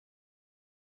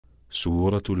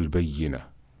سورة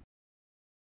البينة.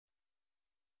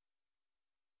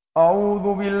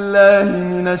 أعوذ بالله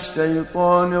من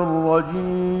الشيطان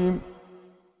الرجيم.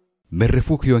 Me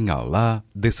refugio en Allah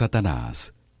de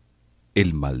Satanás,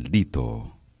 el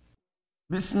maldito.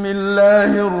 بسم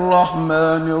الله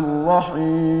الرحمن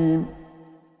الرحيم.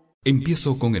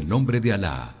 Empiezo con el nombre de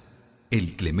Alá,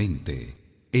 el Clemente,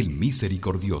 el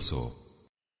Misericordioso.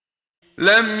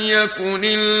 لم يكن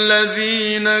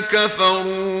الذين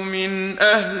كفروا من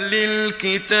أهل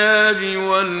الكتاب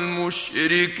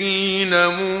والمشركين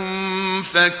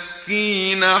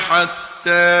منفكين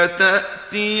حتى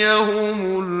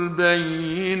تأتيهم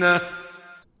البينة.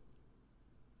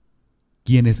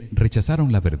 Quienes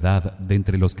rechazaron la verdad de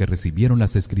entre los que recibieron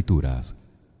las escrituras,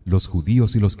 los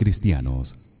judíos y los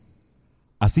cristianos,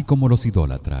 así como los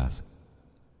idólatras,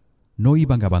 no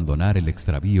iban a abandonar el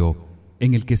extravío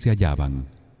en el que se hallaban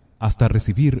hasta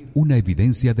recibir una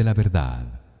evidencia de la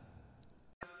verdad.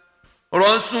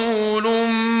 رسول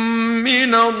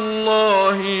من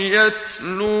الله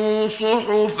يتلو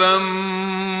صحفا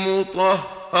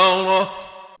مطهرة.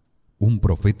 Un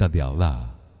profeta de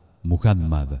Allah,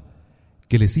 Muhammad,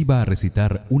 que les iba a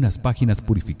recitar unas páginas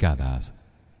purificadas,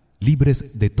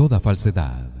 libres de toda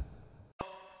falsedad.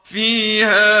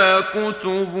 فيها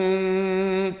كتب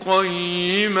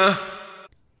قيمة.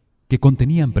 Que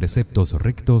contenían preceptos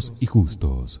rectos y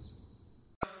justos.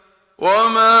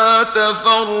 وما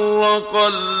تفرق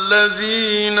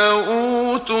الذين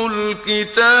أوتوا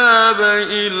الكتاب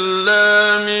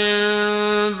إلا من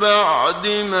بعد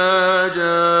ما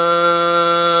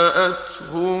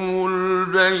جاءتهم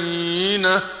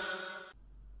البينة.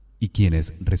 Y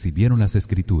quienes recibieron las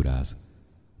escrituras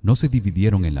no se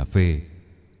dividieron en la fe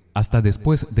hasta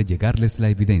después de llegarles la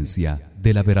evidencia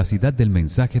de la veracidad del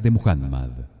mensaje de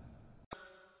Muhammad.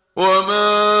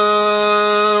 وما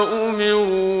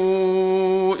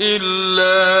أمروا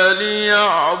إلا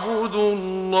ليعبدوا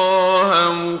الله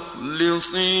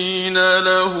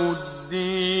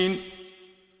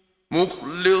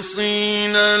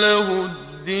مخلصين له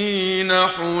الدين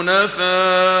حنفاء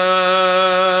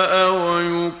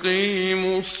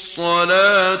ويقيموا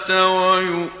الصلاة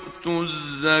ويؤتوا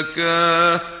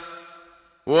الزكاة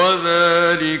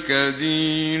وذلك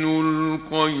دين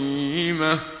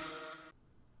القيمة.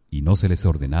 Y no se les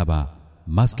ordenaba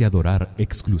más que adorar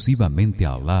exclusivamente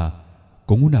a Allah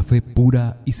con una fe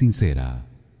pura y sincera,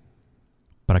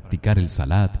 practicar el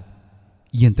salat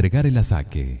y entregar el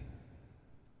azaque.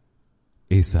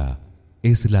 Esa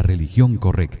es la religión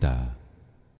correcta.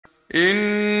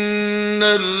 إن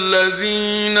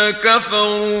الذين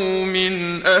كفروا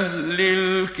من أهل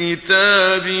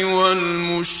الكتاب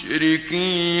والمشركين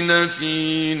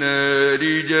في نار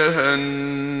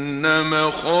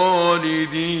جهنم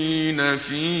خالدين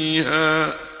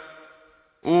فيها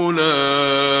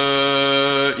أولئك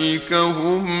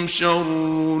هم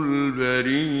شر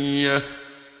البرية.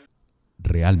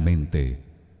 Realmente,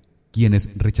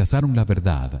 quienes rechazaron la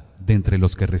verdad de entre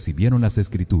los que recibieron las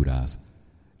escrituras,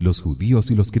 los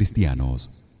judíos y los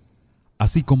cristianos,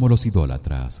 así como los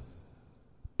idólatras,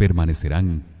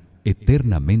 permanecerán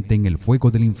eternamente en el fuego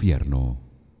del infierno.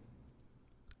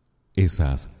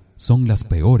 Esas son las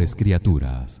peores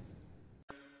criaturas.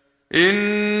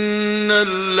 إن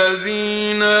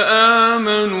الذين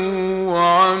آمنوا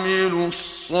وعملوا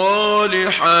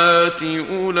الصالحات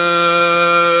أولئك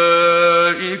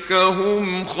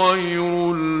هم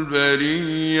خير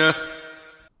البرية.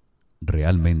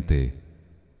 Realmente,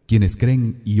 quienes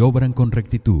creen y obran con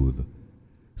rectitud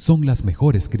son las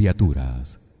mejores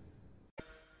criaturas.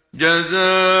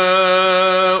 جزاؤهم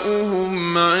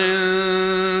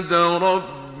عند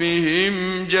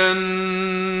ربهم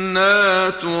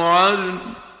جنات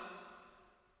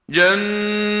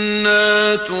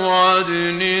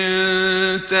عدن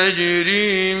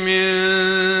تجري من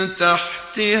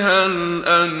تحتها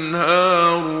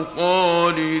الأنهار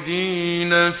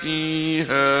خالدين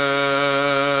فيها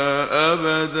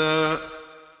أبدا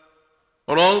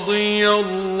رضي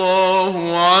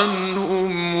الله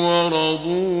عنهم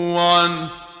ورضوا عنه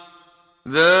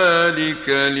ذلك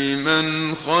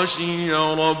لمن خشي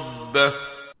ربه.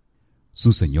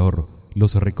 Su Señor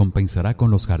los recompensará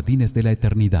con los jardines de la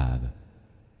eternidad,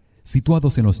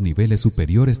 situados en los niveles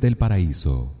superiores del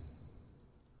paraíso,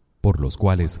 por los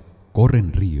cuales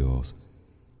corren ríos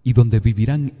y donde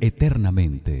vivirán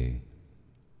eternamente.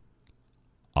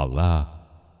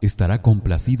 Allah estará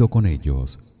complacido con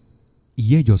ellos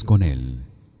y ellos con él.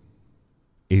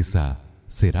 Esa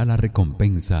será la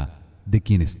recompensa de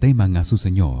quienes teman a su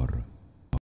Señor.